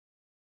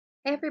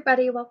Hey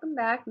everybody, welcome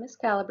back. Miss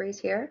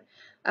Calabrese here.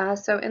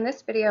 So in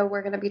this video,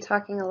 we're going to be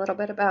talking a little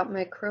bit about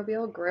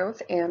microbial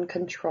growth and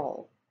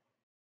control.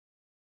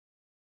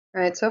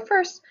 All right, so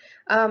first,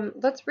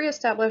 let's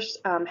reestablish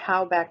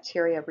how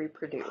bacteria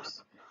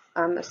reproduce.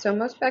 So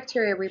most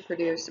bacteria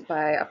reproduce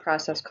by a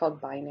process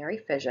called binary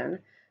fission.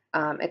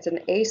 It's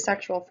an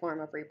asexual form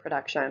of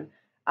reproduction,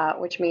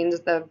 which means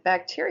the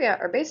bacteria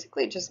are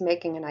basically just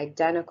making an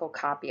identical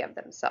copy of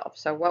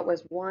themselves. So what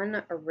was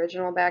one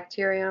original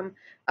bacterium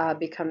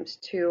becomes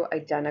two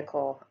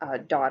identical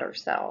daughter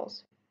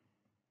cells.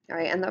 All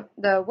right, and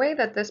the way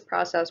that this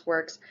process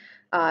works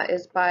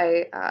is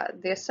by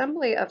the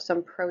assembly of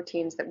some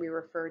proteins that we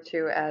refer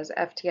to as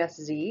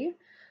FTSZ.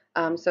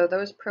 So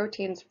those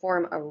proteins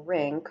form a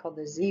ring called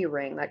the Z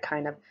ring that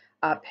kind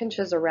of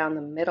pinches around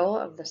the middle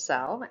of the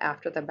cell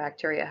after the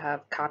bacteria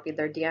have copied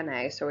their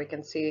DNA. So we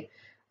can see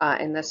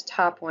in this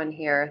top one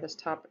here, this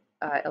top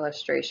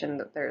illustration,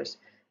 that there's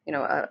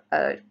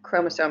a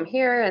chromosome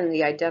here and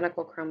the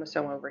identical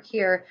chromosome over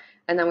here.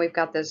 And then we've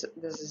got this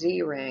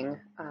Z ring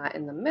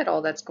in the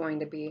middle that's going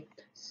to be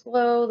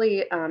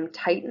slowly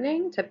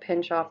tightening to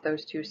pinch off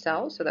those two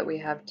cells so that we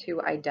have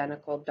two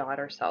identical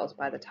daughter cells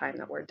by the time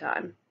that we're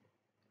done.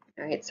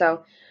 All right,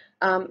 so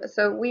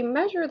we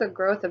measure the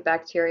growth of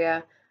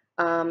bacteria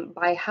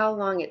by how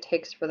long it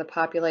takes for the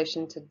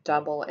population to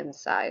double in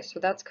size. So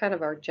that's kind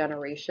of our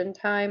generation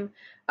time.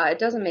 It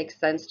doesn't make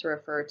sense to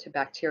refer to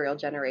bacterial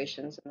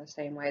generations in the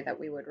same way that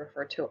we would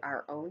refer to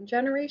our own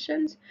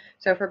generations.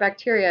 So for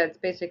bacteria, it's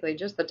basically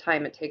just the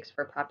time it takes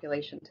for a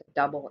population to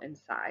double in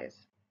size.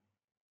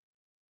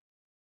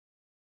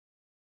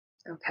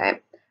 Okay.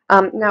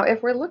 Now,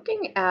 if we're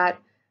looking at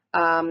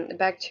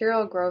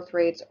bacterial growth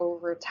rates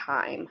over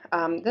time,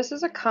 this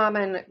is a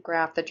common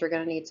graph that you're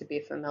going to need to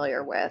be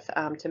familiar with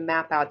to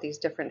map out these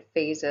different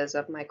phases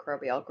of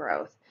microbial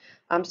growth.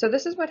 So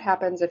this is what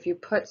happens if you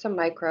put some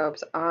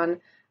microbes on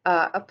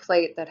a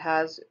plate that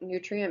has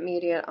nutrient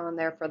media on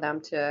there for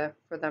them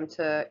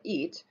to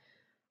eat.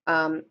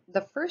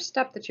 The first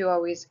step that you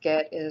always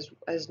get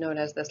is known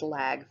as this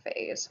lag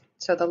phase.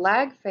 So the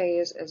lag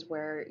phase is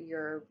where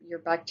your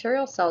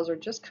bacterial cells are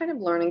just kind of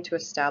learning to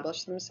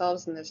establish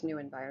themselves in this new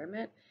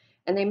environment,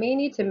 and they may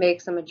need to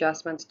make some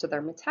adjustments to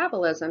their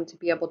metabolism to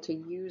be able to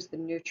use the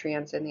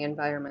nutrients in the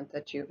environment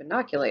that you've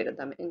inoculated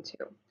them into.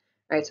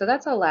 Right? So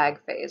that's a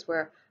lag phase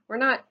where we're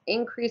not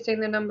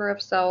increasing the number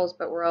of cells,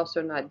 but we're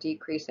also not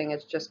decreasing.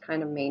 It's just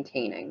kind of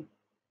maintaining.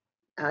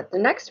 The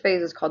next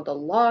phase is called the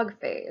log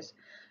phase,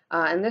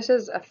 and this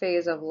is a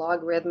phase of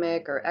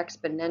logarithmic or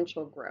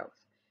exponential growth,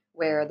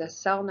 where the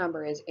cell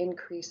number is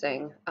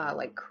increasing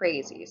like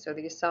crazy. So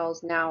these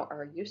cells now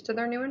are used to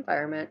their new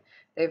environment.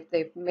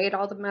 They've made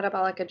all the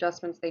metabolic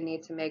adjustments they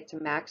need to make to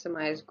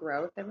maximize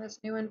growth in this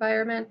new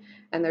environment,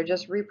 and they're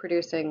just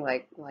reproducing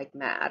like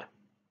mad.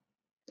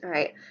 All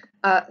right.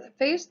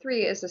 Phase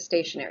three is the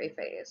stationary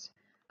phase.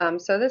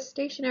 So this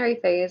stationary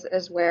phase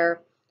is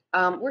where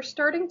we're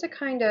starting to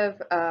kind of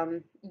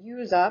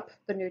use up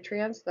the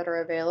nutrients that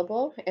are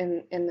available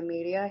in the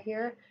media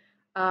here.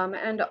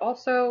 And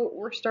also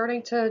we're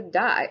starting to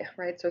die,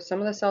 right? So some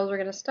of the cells are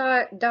going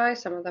to die,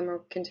 some of them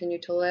will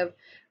continue to live,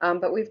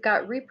 but we've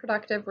got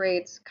reproductive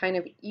rates kind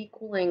of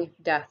equaling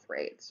death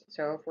rates.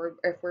 So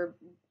if we're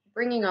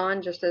bringing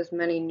on just as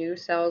many new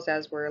cells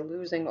as we're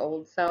losing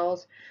old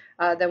cells,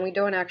 then we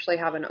don't actually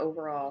have an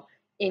overall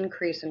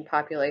increase in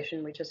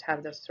population. We just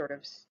have this sort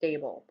of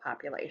stable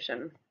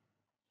population.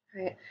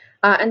 Right.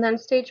 And then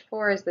stage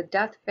four is the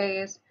death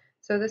phase.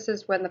 So this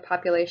is when the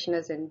population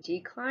is in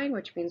decline,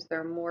 which means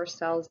there are more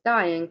cells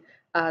dying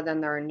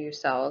than there are new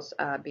cells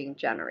being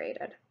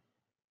generated.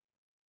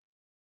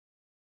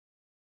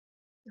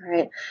 All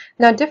right.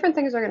 Now, different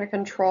things are going to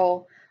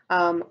control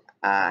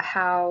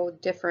how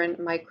different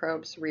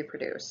microbes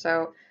reproduce.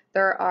 So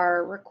there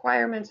are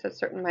requirements that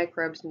certain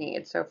microbes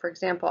need. So for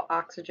example,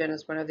 oxygen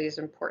is one of these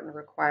important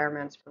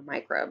requirements for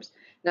microbes.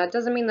 Now, it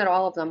doesn't mean that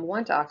all of them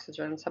want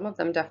oxygen. Some of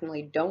them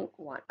definitely don't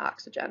want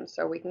oxygen.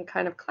 So we can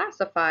kind of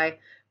classify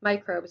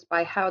microbes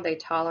by how they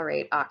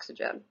tolerate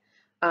oxygen.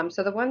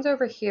 So the ones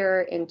over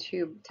here in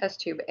test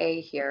tube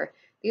A here,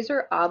 these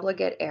are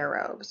obligate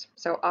aerobes.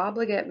 So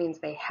obligate means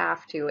they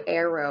have to,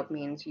 aerobe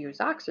means use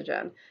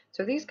oxygen.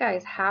 So these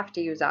guys have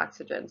to use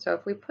oxygen. So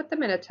if we put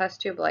them in a test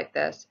tube like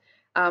this,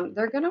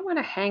 they're going to want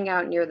to hang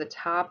out near the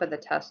top of the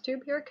test tube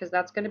here because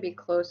that's going to be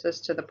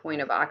closest to the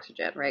point of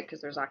oxygen, right?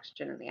 Because there's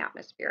oxygen in the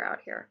atmosphere out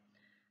here.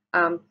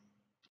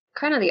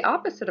 Kind of the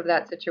opposite of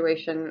that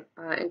situation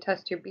in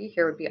test tube B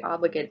here would be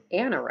obligate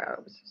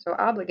anaerobes. So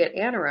obligate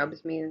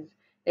anaerobes means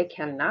they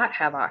cannot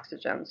have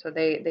oxygen. So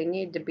they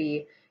need to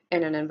be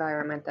in an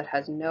environment that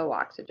has no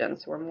oxygen.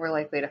 So we're more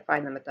likely to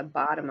find them at the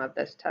bottom of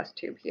this test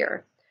tube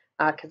here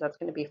because that's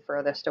going to be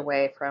furthest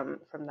away from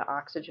the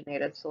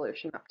oxygenated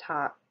solution up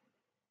top.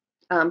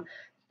 Um,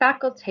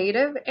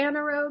 Facultative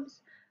anaerobes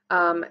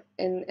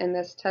in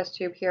this test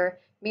tube here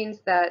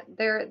means that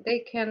they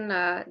can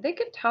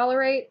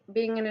tolerate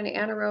being in an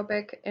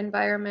anaerobic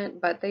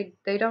environment, but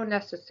they don't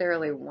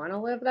necessarily want to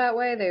live that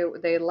way.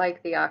 They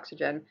like the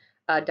oxygen,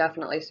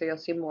 definitely. So you'll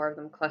see more of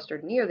them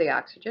clustered near the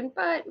oxygen,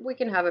 but we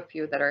can have a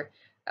few that are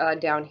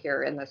down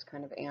here in this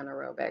kind of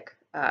anaerobic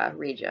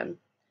region.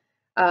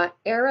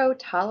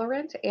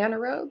 Aerotolerant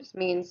anaerobes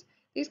means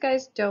these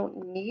guys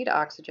don't need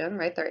oxygen,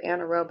 right? They're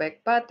anaerobic,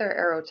 but they're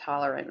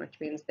aerotolerant, which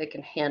means they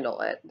can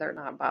handle it. They're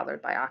not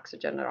bothered by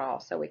oxygen at all,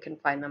 so we can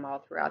find them all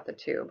throughout the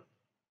tube.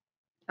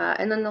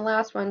 And then the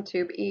last one,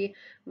 tube E,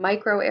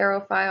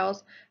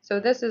 microaerophiles. So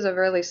this is a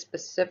really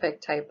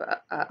specific type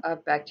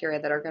of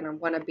bacteria that are going to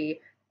want to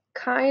be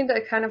kind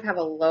of have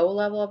a low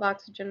level of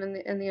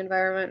oxygen in the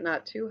environment,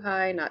 not too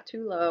high, not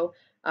too low.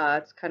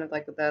 It's kind of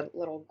like the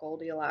little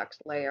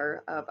Goldilocks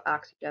layer of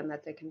oxygen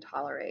that they can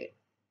tolerate.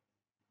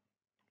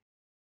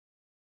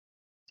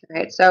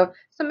 Right, so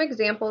some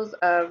examples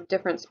of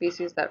different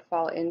species that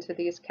fall into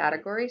these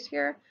categories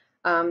here.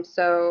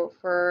 So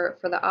for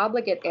the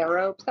obligate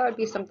aerobes, that would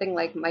be something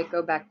like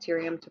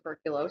Mycobacterium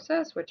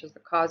tuberculosis, which is the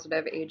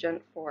causative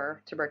agent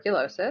for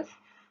tuberculosis.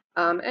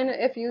 And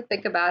if you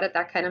think about it,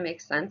 that kind of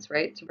makes sense,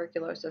 right?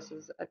 Tuberculosis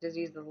is a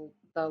disease of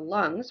the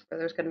lungs where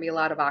there's going to be a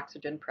lot of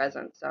oxygen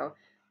present. So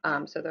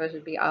those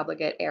would be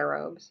obligate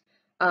aerobes.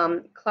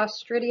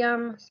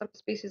 Clostridium, some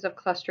species of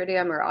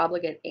Clostridium are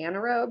obligate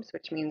anaerobes,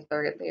 which means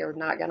they're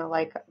not going to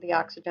like the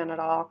oxygen at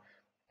all.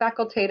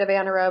 Facultative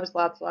anaerobes,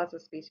 lots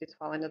of species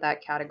fall into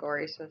that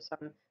category. So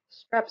some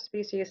strep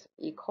species,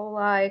 E.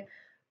 coli,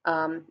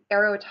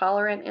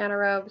 aerotolerant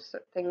anaerobes,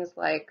 things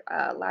like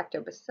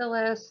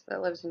lactobacillus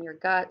that lives in your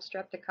gut,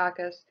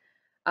 streptococcus,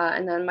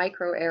 and then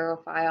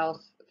microaerophiles,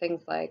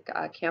 things like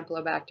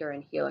Campylobacter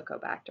and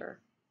Helicobacter.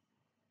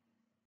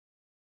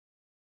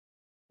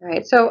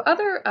 Right. So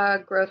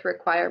other growth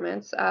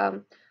requirements,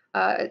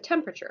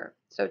 temperature.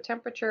 So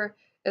temperature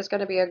is going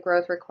to be a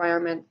growth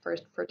requirement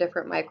for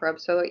different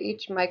microbes. So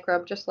each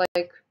microbe, just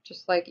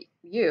like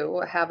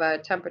you, have a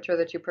temperature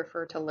that you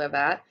prefer to live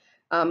at.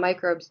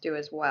 Microbes do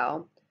as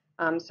well.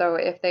 So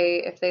if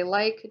they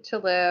like to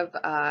live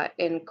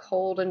in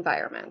cold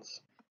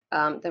environments,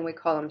 then we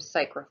call them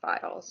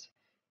psychrophiles.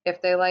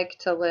 If they like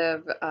to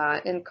live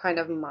in kind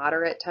of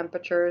moderate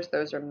temperatures,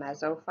 those are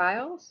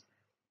mesophiles.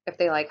 If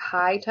they like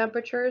high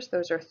temperatures,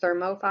 those are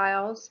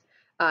thermophiles.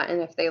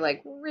 And if they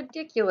like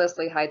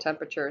ridiculously high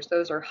temperatures,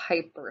 those are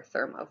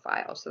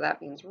hyperthermophiles. So that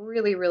means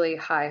really, really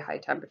high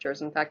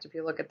temperatures. In fact, if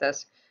you look at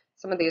this,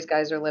 some of these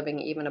guys are living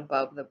even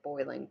above the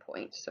boiling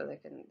point, so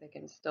they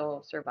can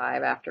still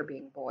survive after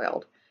being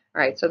boiled.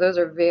 All right, so those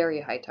are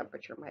very high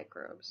temperature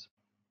microbes.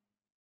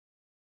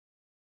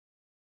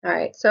 All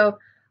right, so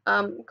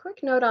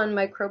quick note on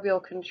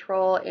microbial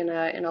control in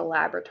a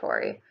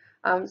laboratory.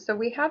 So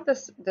we have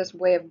this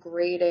way of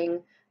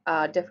grading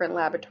different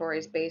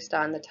laboratories based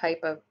on the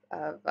type of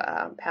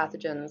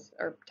pathogens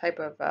or type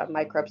of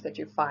microbes that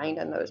you find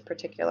in those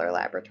particular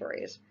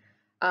laboratories.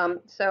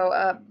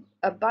 So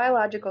a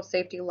biological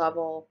safety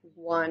level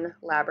 1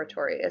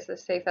 laboratory is the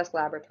safest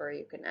laboratory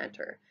you can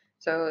enter.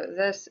 So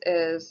this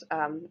is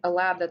a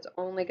lab that's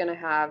only going to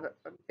have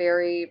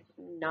very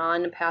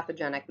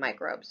non-pathogenic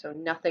microbes. So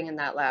nothing in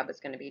that lab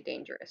is going to be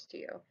dangerous to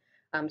you.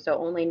 So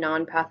only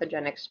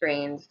non-pathogenic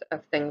strains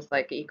of things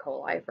like E.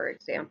 coli, for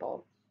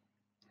example.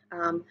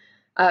 Um,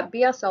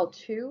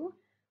 BSL2,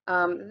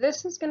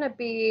 this is going to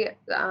be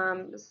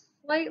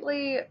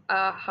slightly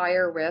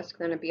higher risk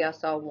than a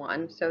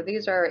BSL1. So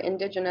these are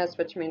indigenous,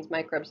 which means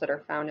microbes that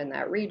are found in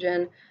that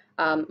region,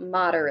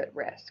 moderate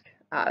risk.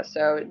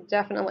 So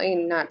definitely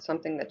not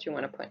something that you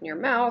want to put in your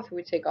mouth.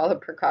 We take all the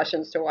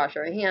precautions to wash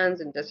our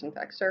hands and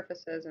disinfect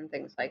surfaces and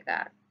things like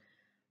that.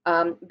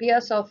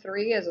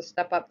 BSL3 is a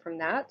step up from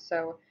that.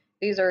 So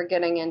these are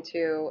getting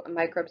into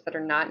microbes that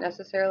are not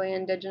necessarily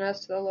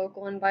indigenous to the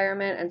local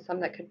environment and some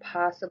that could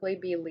possibly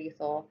be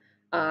lethal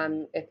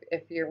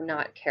if you're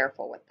not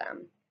careful with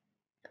them.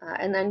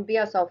 And then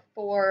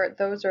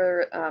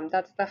BSL4,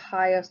 that's the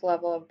highest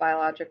level of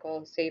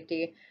biological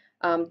safety.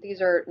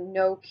 These are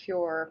no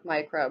cure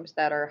microbes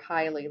that are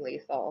highly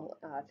lethal,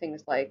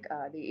 things like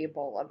the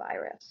Ebola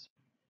virus.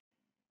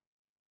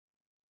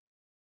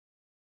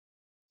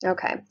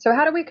 Okay, so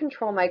how do we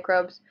control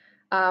microbes?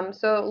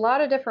 So a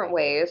lot of different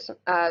ways,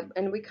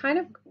 and we kind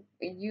of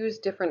use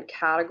different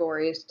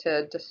categories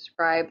to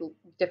describe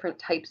different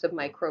types of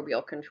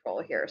microbial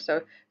control here.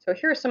 So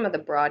here are some of the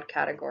broad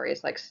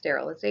categories like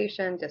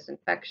sterilization,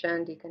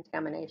 disinfection,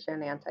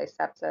 decontamination,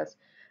 antisepsis.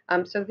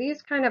 So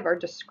these kind of are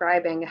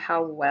describing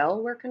how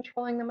well we're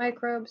controlling the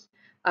microbes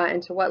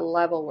and to what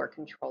level we're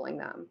controlling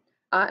them.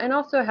 And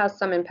also has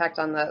some impact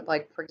on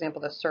like, for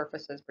example, the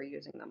surfaces we're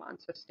using them on.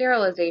 So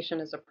sterilization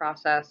is a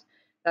process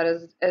that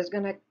is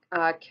going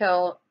to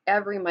kill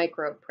every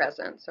microbe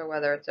present. So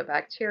whether it's a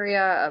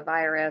bacteria, a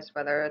virus,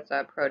 whether it's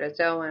a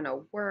protozoan,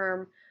 a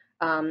worm,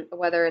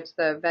 whether it's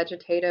the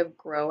vegetative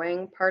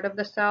growing part of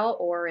the cell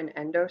or an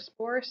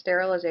endospore,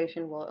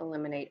 sterilization will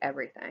eliminate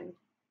everything.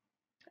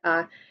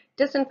 Uh,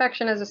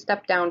 Disinfection is a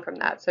step down from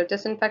that. So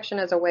disinfection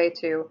is a way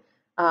to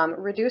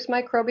reduce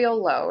microbial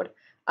load.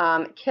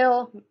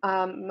 kill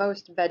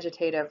most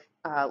vegetative,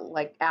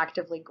 like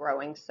actively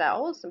growing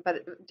cells,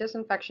 but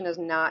disinfection is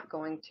not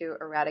going to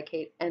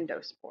eradicate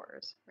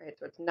endospores, right?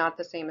 So it's not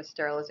the same as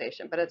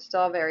sterilization, but it's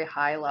still a very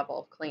high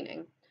level of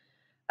cleaning.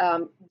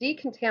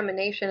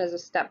 Decontamination is a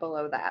step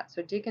below that.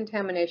 So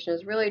decontamination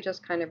is really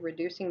just kind of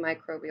reducing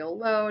microbial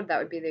load. That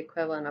would be the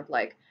equivalent of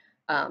like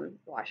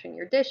washing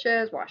your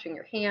dishes, washing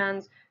your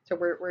hands. So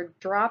we're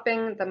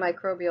dropping the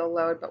microbial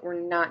load, but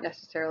we're not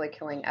necessarily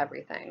killing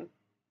everything.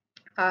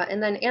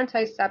 And then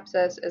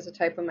antisepsis is a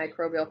type of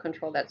microbial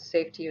control that's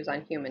safe to use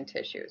on human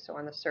tissue. So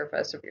on the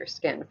surface of your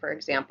skin, for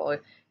example,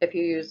 if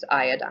you use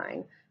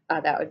iodine,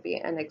 that would be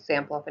an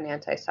example of an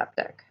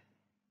antiseptic.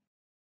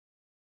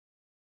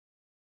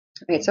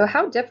 Right, so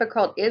how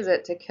difficult is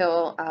it to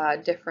kill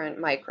different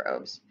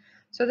microbes?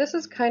 So this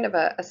is kind of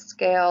a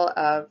scale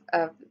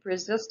of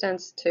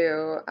resistance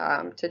to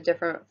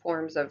different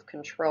forms of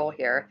control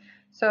here.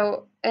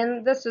 So,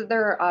 and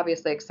there are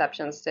obviously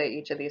exceptions to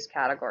each of these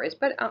categories,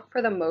 but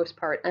for the most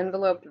part,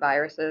 enveloped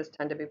viruses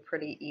tend to be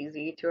pretty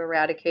easy to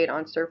eradicate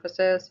on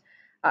surfaces.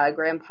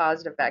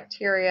 Gram-positive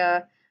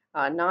bacteria,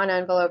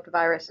 non-enveloped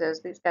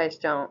viruses, these guys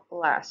don't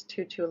last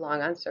too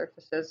long on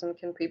surfaces and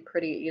can be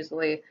pretty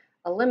easily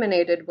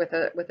eliminated with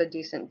a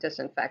decent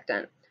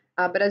disinfectant.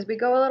 But as we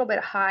go a little bit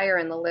higher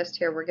in the list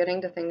here, we're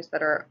getting to things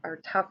that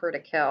are tougher to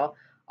kill,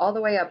 all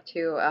the way up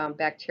to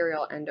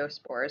bacterial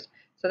endospores.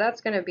 So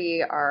that's going to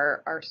be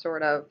our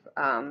sort of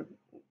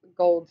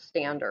gold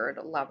standard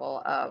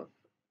level of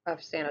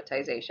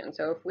sanitization.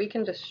 So if we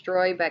can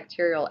destroy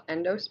bacterial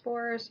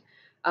endospores,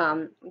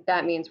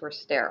 that means we're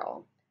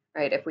sterile,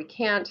 right? If we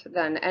can't,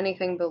 then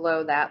anything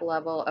below that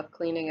level of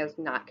cleaning is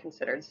not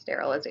considered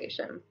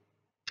sterilization.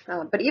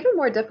 But even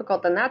more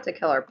difficult than that to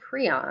kill are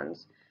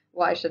prions.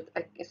 Well, I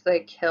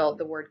say kill,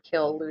 the word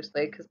kill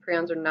loosely, because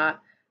prions are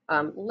not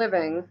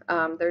living.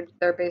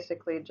 They're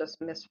basically just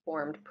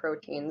misformed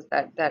proteins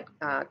that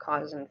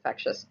cause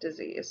infectious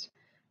disease.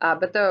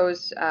 But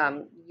those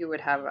you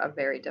would have a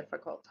very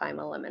difficult time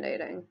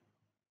eliminating.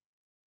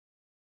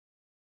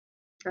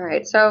 All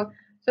right, so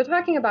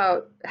talking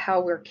about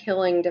how we're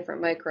killing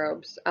different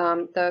microbes,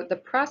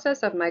 the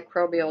process of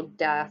microbial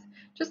death,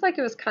 just like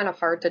it was kind of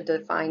hard to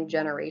define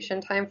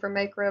generation time for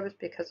microbes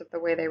because of the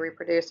way they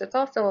reproduce, it's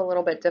also a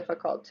little bit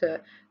difficult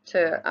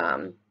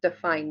to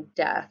define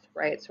death,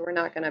 right? So we're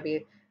not going to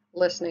be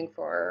listening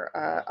for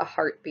a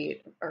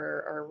heartbeat,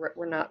 or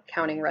we're not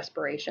counting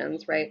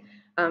respirations, right?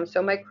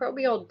 So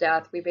microbial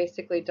death we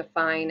basically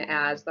define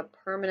as the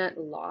permanent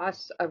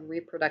loss of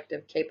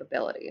reproductive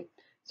capability.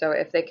 So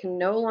if they can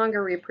no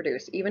longer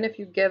reproduce, even if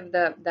you give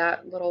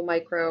that little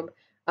microbe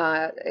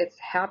its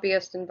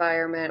happiest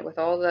environment with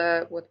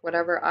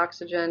whatever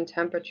oxygen,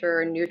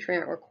 temperature,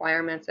 nutrient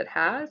requirements it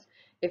has,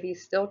 if he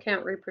still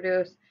can't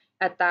reproduce,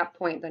 at that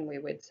point, then we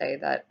would say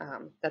that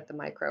the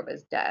microbe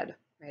is dead.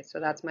 Right? So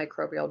that's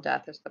microbial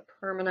death, is the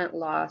permanent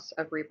loss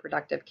of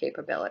reproductive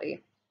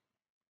capability.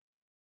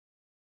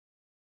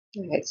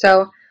 Okay,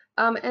 so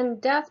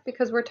and death,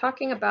 because we're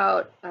talking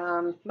about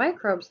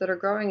microbes that are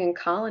growing in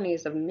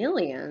colonies of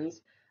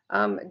millions,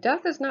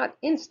 death is not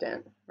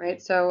instant,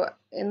 right? So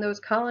in those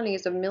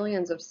colonies of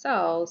millions of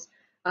cells,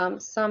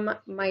 some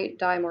might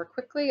die more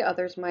quickly,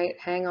 others might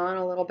hang on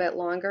a little bit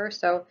longer.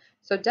 So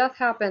death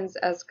happens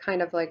as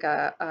kind of like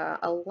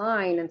a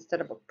line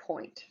instead of a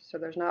point. So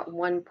there's not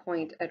one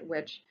point at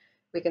which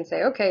we can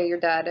say, okay, you're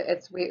dead.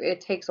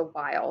 It takes a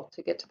while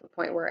to get to the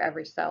point where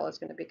every cell is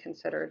going to be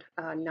considered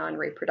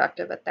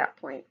non-reproductive at that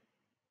point.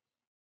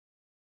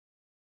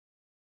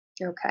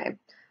 Okay.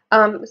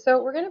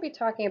 So we're going to be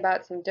talking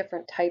about some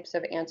different types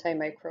of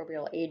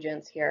antimicrobial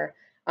agents here.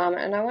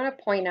 And I want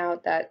to point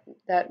out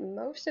that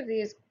most of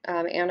these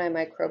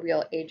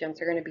antimicrobial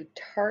agents are going to be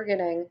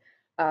targeting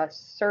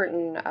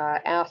certain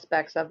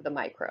aspects of the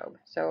microbe.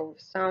 So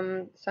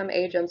some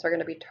agents are going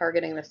to be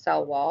targeting the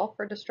cell wall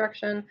for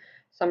destruction.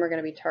 Some are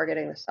going to be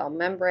targeting the cell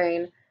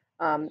membrane.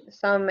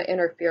 Some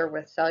interfere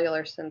with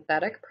cellular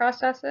synthetic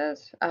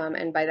processes,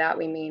 and by that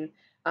we mean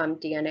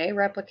DNA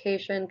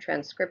replication,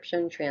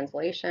 transcription,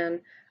 translation,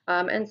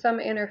 and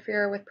some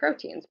interfere with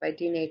proteins by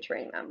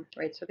denaturing them,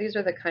 right? So these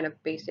are the kind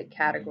of basic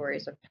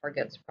categories of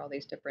targets for all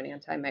these different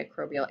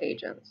antimicrobial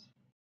agents.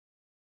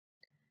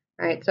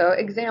 Right, so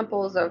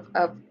examples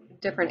of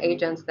different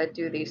agents that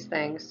do these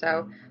things.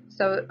 So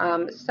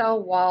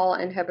cell wall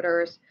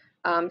inhibitors.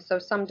 So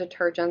some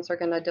detergents are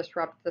going to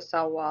disrupt the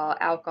cell wall.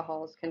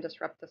 Alcohols can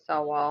disrupt the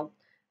cell wall.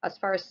 As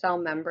far as cell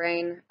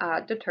membrane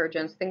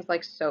detergents, things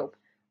like soap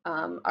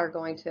are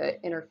going to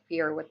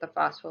interfere with the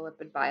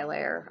phospholipid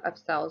bilayer of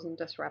cells and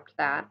disrupt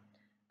that.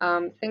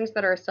 Things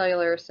that are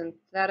cellular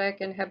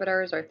synthetic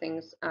inhibitors are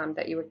things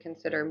that you would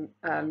consider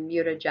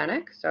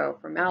mutagenic, so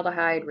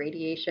formaldehyde,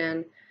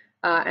 radiation,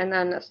 and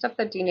then stuff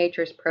that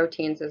denatures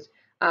proteins is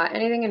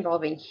anything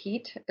involving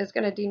heat is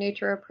going to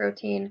denature a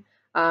protein,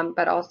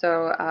 but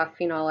also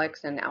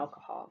phenolics and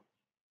alcohol.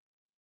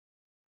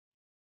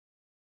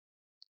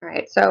 All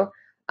right, so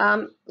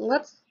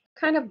let's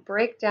kind of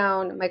break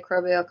down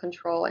microbial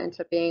control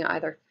into being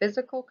either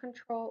physical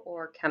control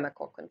or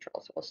chemical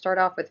control. So we'll start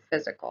off with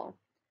physical.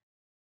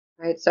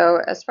 right? So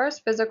as far as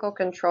physical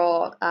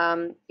control,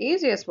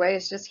 easiest way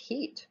is just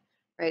heat,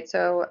 right?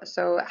 So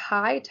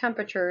high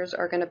temperatures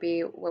are going to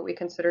be what we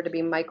consider to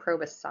be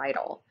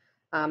microbicidal.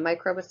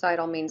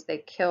 Microbicidal means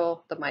they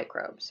kill the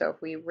microbe. So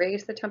if we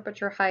raise the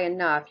temperature high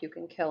enough, you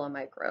can kill a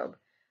microbe.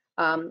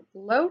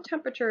 Low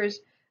temperatures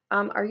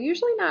are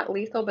usually not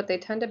lethal, but they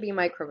tend to be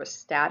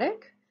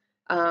microstatic,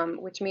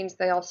 which means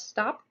they'll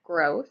stop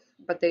growth,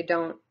 but they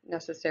don't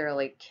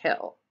necessarily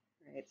kill.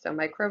 Right? So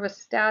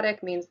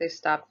microstatic means they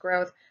stop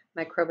growth.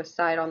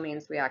 Microbicidal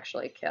means we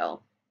actually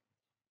kill,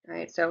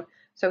 right? So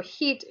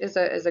heat is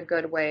a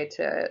good way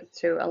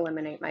to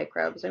eliminate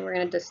microbes, and we're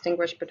going to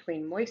distinguish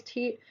between moist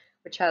heat,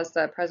 which has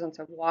the presence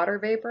of water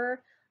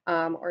vapor,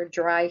 or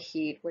dry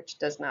heat, which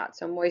does not.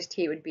 So moist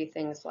heat would be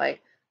things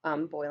like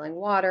boiling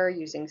water,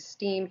 using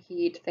steam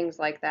heat, things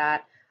like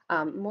that.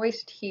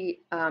 Moist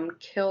heat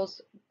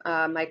kills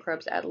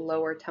microbes at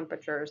lower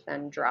temperatures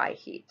than dry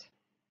heat.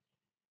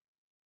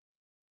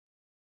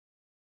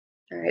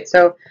 All right,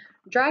 so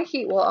dry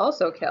heat will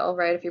also kill,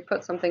 right? If you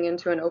put something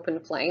into an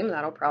open flame,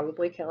 that'll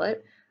probably kill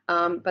it.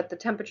 But the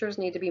temperatures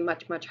need to be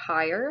much, much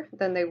higher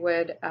than they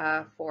would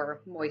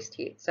for moist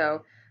heat.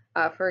 So,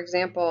 for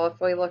example, if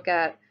we look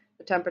at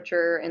the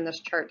temperature in this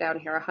chart down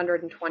here,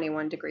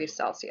 121 degrees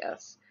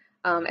Celsius.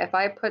 If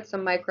I put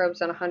some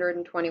microbes on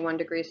 121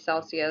 degrees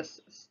Celsius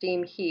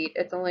steam heat,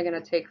 it's only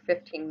going to take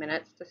 15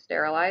 minutes to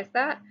sterilize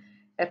that.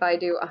 If I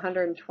do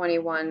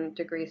 121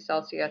 degrees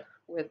Celsius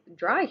with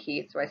dry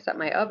heat, so I set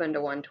my oven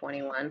to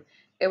 121,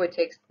 it would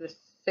take the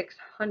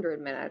 600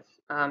 minutes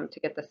to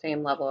get the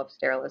same level of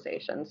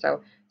sterilization.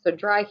 So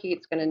dry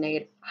heat's going to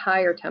need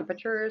higher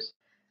temperatures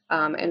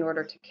in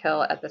order to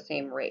kill at the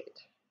same rate.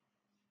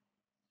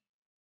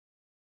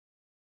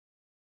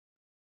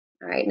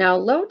 All right, now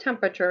low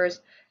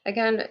temperatures,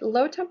 again,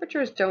 low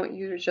temperatures don't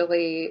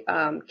usually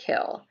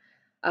kill,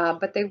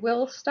 but they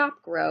will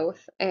stop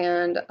growth.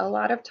 And a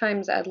lot of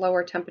times at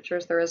lower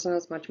temperatures, there isn't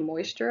as much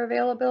moisture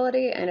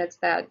availability, and it's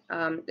that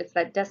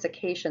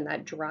desiccation,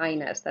 that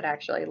dryness that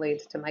actually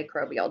leads to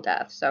microbial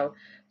death. So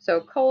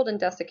cold and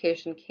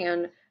desiccation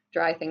can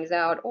dry things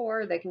out,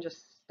 or they can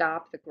just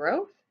stop the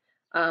growth.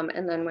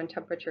 And then when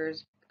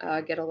temperatures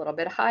get a little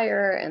bit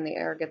higher and the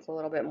air gets a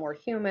little bit more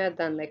humid,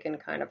 then they can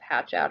kind of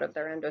hatch out of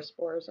their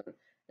endospores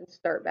and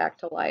start back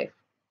to life.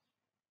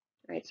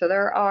 Right, so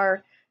there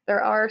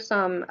are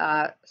some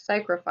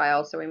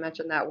psychrophiles. So we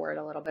mentioned that word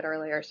a little bit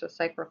earlier. So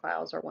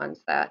psychrophiles are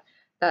ones that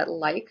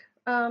like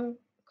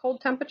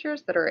cold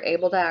temperatures, that are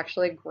able to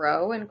actually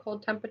grow in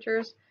cold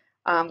temperatures.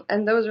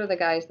 And those are the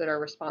guys that are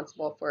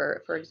responsible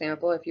for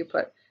example, if you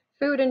put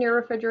food in your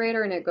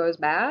refrigerator and it goes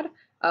bad,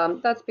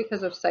 that's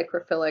because of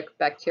psychrophilic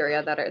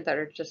bacteria that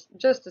are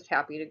just as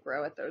happy to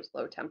grow at those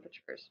low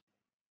temperatures.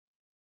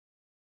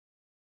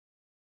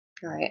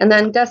 All right, and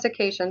then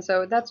desiccation.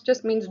 So that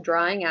just means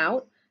drying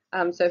out.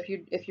 So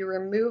if you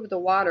remove the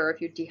water,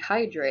 if you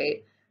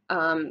dehydrate,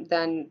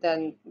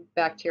 then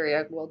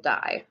bacteria will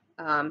die.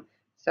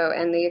 So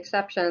and the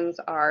exceptions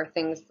are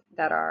things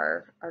that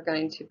are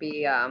going to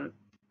be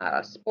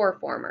spore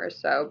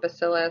formers. So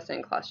bacillus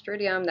and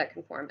clostridium that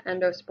can form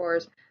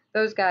endospores.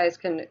 Those guys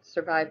can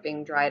survive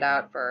being dried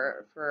out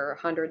for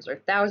hundreds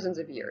or thousands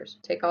of years.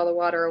 Take all the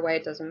water away,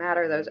 it doesn't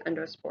matter. Those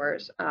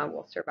endospores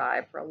will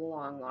survive for a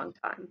long, long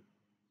time.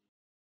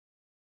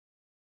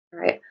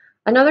 Right.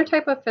 Another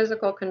type of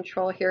physical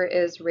control here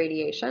is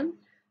radiation.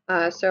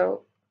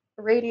 So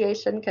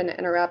radiation can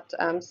interrupt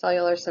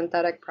cellular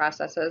synthetic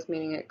processes,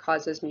 meaning it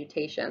causes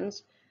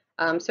mutations.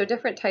 So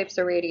different types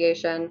of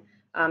radiation,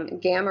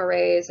 gamma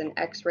rays and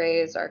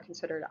X-rays are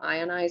considered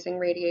ionizing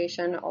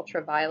radiation.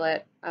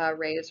 Ultraviolet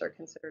rays are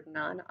considered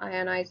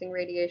non-ionizing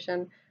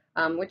radiation,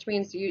 which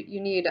means you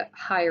need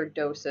higher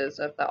doses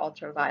of the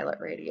ultraviolet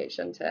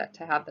radiation to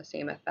have the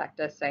same effect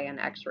as, say, an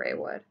X-ray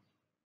would.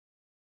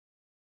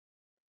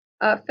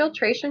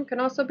 Filtration can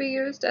also be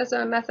used as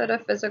a method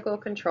of physical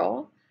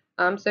control.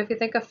 So if you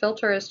think a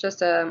filter is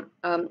just a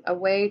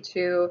way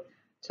to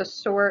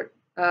sort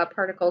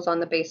particles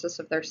on the basis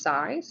of their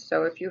size.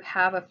 So if you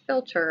have a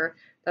filter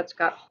that's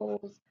got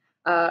holes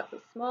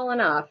small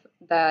enough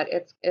that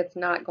it's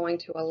not going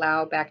to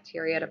allow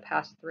bacteria to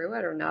pass through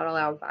it or not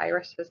allow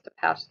viruses to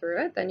pass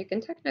through it, then you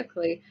can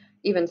technically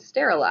even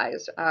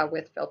sterilize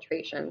with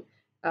filtration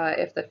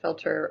if the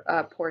filter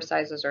pore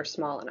sizes are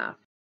small enough.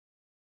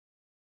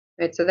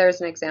 Right, so there's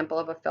an example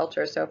of a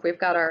filter. So if we've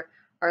got our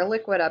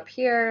liquid up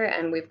here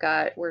and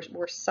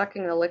we're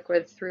sucking the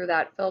liquid through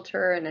that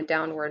filter in a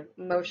downward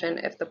motion,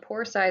 if the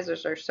pore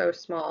sizes are so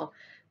small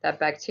that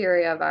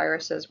bacteria,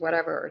 viruses,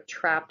 whatever are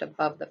trapped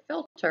above the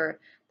filter,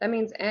 that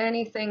means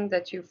anything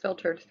that you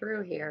filtered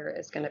through here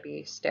is going to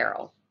be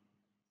sterile.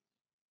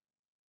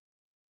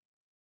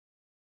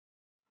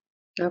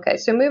 Okay,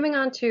 so moving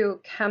on to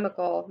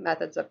chemical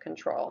methods of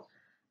control.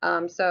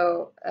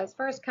 So as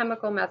far as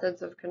chemical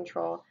methods of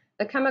control,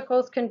 the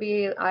chemicals can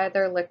be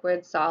either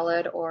liquid,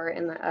 solid, or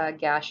in a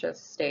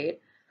gaseous state.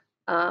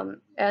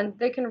 And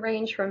they can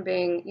range from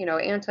being,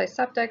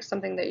 antiseptics,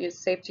 something that is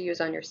safe to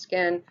use on your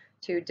skin,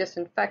 to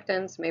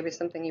disinfectants, maybe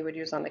something you would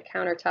use on the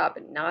countertop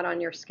and not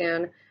on your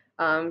skin.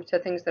 to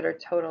things that are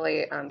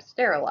totally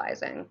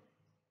sterilizing.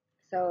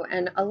 So,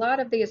 and a lot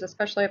of these,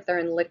 especially if they're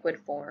in liquid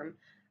form,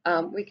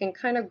 we can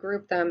kind of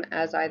group them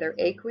as either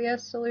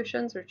aqueous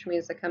solutions, which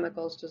means the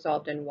chemical is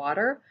dissolved in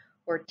water,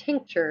 or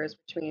tinctures,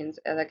 which means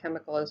the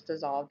chemical is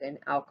dissolved in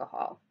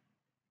alcohol.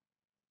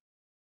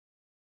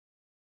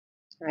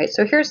 All right,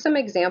 so here's some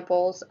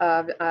examples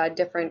of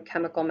different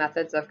chemical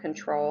methods of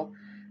control.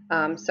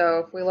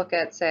 So if we look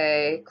at,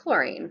 say,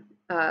 chlorine,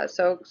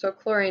 so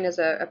chlorine is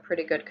a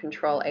pretty good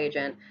control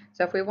agent.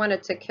 So if we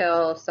wanted to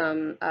kill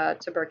some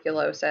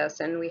tuberculosis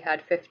and we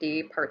had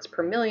 50 parts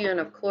per million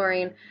of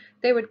chlorine,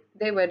 they would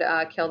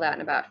kill that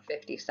in about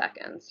 50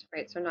 seconds,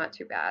 right? So not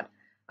too bad.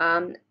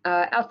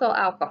 Ethyl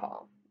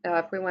alcohol.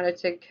 If we wanted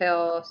to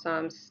kill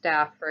some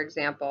staph, for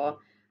example,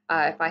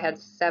 if I had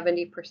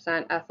 70%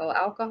 ethyl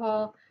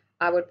alcohol,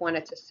 I would want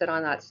it to sit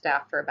on that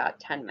staph for about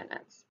 10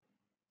 minutes.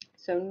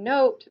 So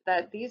note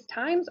that these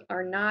times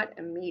are not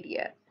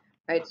immediate,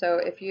 right? So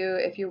if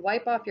you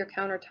wipe off your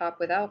countertop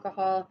with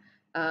alcohol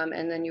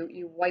and then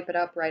you wipe it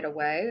up right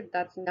away,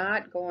 that's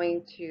not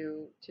going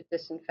to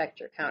disinfect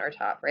your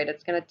countertop, right?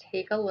 It's going to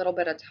take a little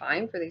bit of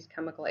time for these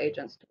chemical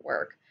agents to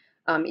work.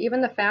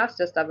 Even the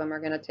fastest of them are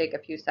going to take a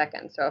few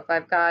seconds. So if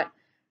I've got,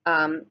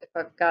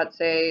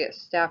 say,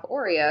 Staph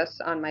aureus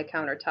on my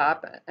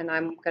countertop and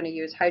I'm going to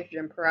use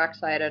hydrogen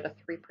peroxide at a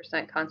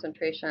 3%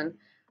 concentration,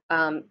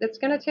 it's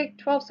going to take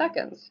 12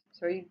 seconds.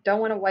 So you don't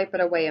want to wipe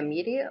it away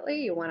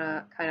immediately. You want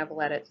to kind of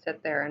let it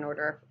sit there in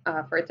order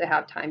for it to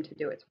have time to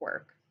do its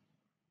work.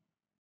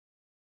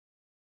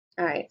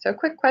 All right, so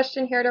quick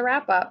question here to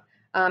wrap up.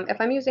 If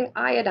I'm using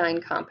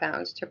iodine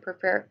compounds to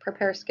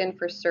prepare skin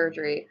for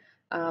surgery,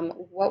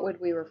 what would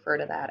we refer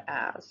to that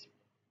as?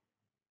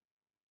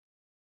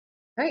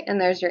 Right, and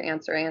there's your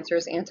answer. Answer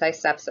is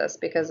antisepsis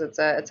because it's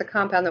a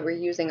compound that we're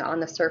using on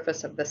the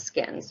surface of the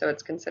skin, so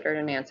it's considered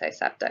an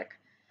antiseptic.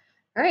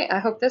 All right, I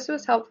hope this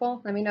was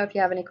helpful. Let me know if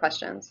you have any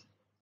questions.